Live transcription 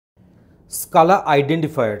Scala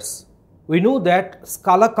identifiers. We know that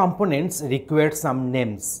Scala components require some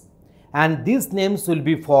names, and these names will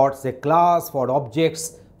be for say class, for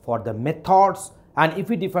objects, for the methods, and if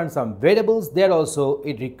we define some variables there also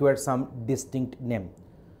it requires some distinct name.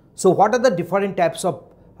 So what are the different types of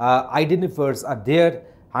identifiers are there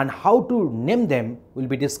and how to name them, we will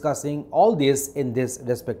be discussing all this in this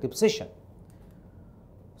respective session.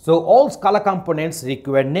 So all Scala components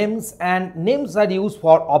require names, and names are used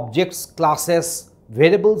for objects, classes,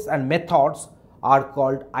 variables and methods are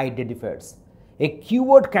called identifiers. A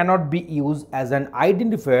keyword cannot be used as an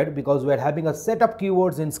identifier because we are having a set of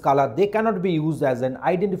keywords in Scala. They cannot be used as an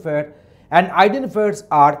identifier, and identifiers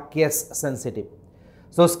are case sensitive.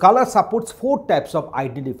 So Scala supports 4 types of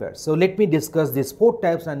identifiers. So let me discuss these 4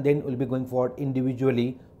 types and then we will be going forward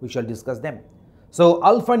individually. We shall discuss them. So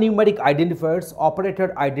alphanumeric identifiers,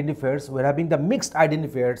 operator identifiers, we are having the mixed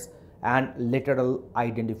identifiers and literal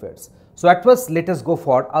identifiers. So at first let us go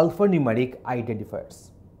for alphanumeric identifiers.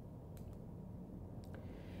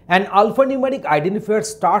 An alphanumeric identifier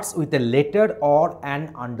starts with a letter or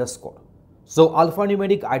an underscore. So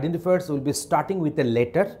alphanumeric identifiers will be starting with a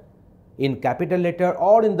letter, in capital letter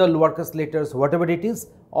or in the lowercase letters, whatever it is,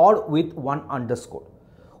 or with one underscore,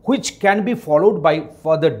 which can be followed by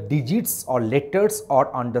further digits or letters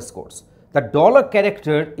or underscores. The dollar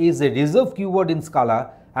character is a reserved keyword in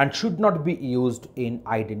Scala and should not be used in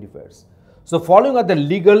identifiers. So following are the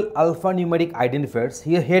legal alphanumeric identifiers.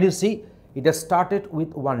 Here you see it has started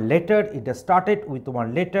with one letter, it has started with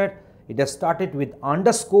one letter, it has started with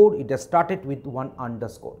underscore, it has started with one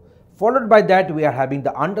underscore. Followed by that we are having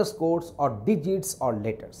the underscores or digits or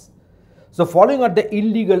letters. So following are the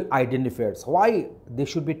illegal identifiers. Why they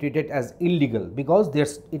should be treated as illegal? Because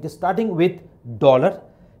it is starting with dollar,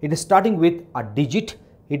 it is starting with a digit,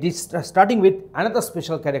 it is starting with another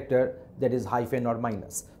special character, that is hyphen or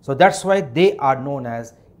minus. So that's why they are known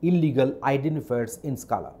as illegal identifiers in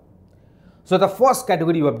Scala. So the first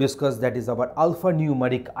category we have discussed, that is our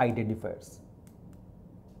alphanumeric identifiers.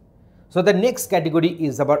 So the next category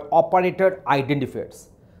is our operator identifiers.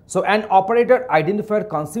 So an operator identifier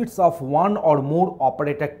consists of one or more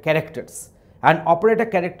operator characters, and operator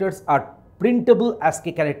characters are printable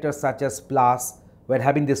ASCII characters such as plus, we are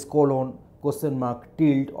having this colon, question mark,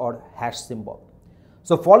 tilde or hash symbol.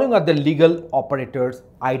 So following are the legal operators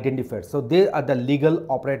identifiers. So they are the legal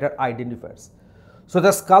operator identifiers. So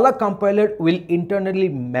the Scala compiler will internally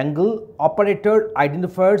mangle operator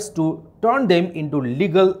identifiers to turn them into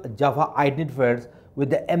legal Java identifiers with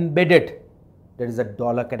the embedded, that is the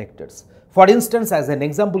dollar characters. For instance, as an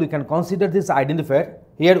example, you can consider this identifier.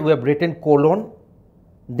 Here we have written colon,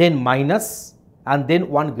 then minus and then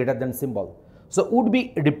one greater than symbol. So would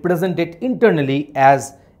be represented internally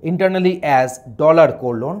as dollar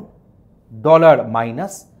colon, dollar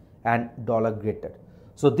minus and dollar greater.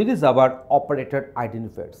 So this is our operator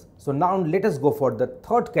identifiers. So now let us go for the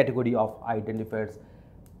third category of identifiers,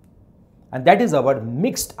 and that is our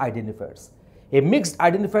mixed identifiers. A mixed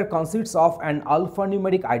identifier consists of an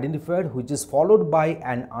alphanumeric identifier which is followed by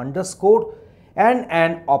an underscore and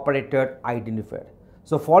an operator identifier.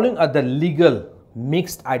 So following are the legal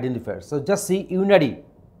mixed identifiers. So just see unary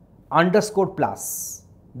underscore plus,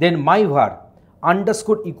 then myvar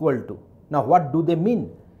underscore equal to. Now what do they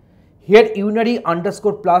mean? Here unary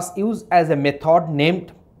underscore plus used as a method name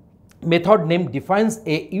defines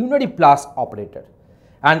a unary plus operator,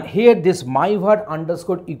 and here this myvar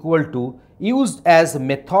underscore equal to used as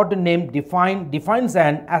method name defines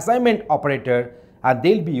an assignment operator, and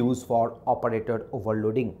they will be used for operator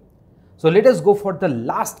overloading. So let us go for the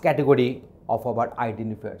last category of our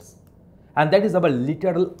identifiers, and that is our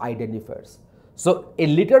literal identifiers. So a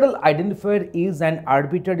literal identifier is an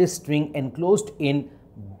arbitrary string enclosed in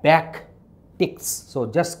back ticks. So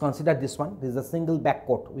just consider this one, this is a single back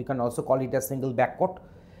quote, we can also call it a single back quote,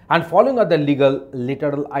 and following are the legal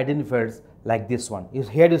literal identifiers like this one.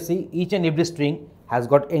 Here you see each and every string has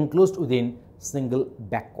got enclosed within single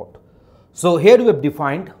back quote. So here we have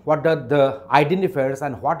defined what are the identifiers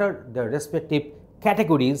and what are the respective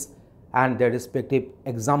categories and their respective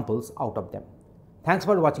examples out of them. Thanks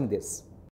for watching this.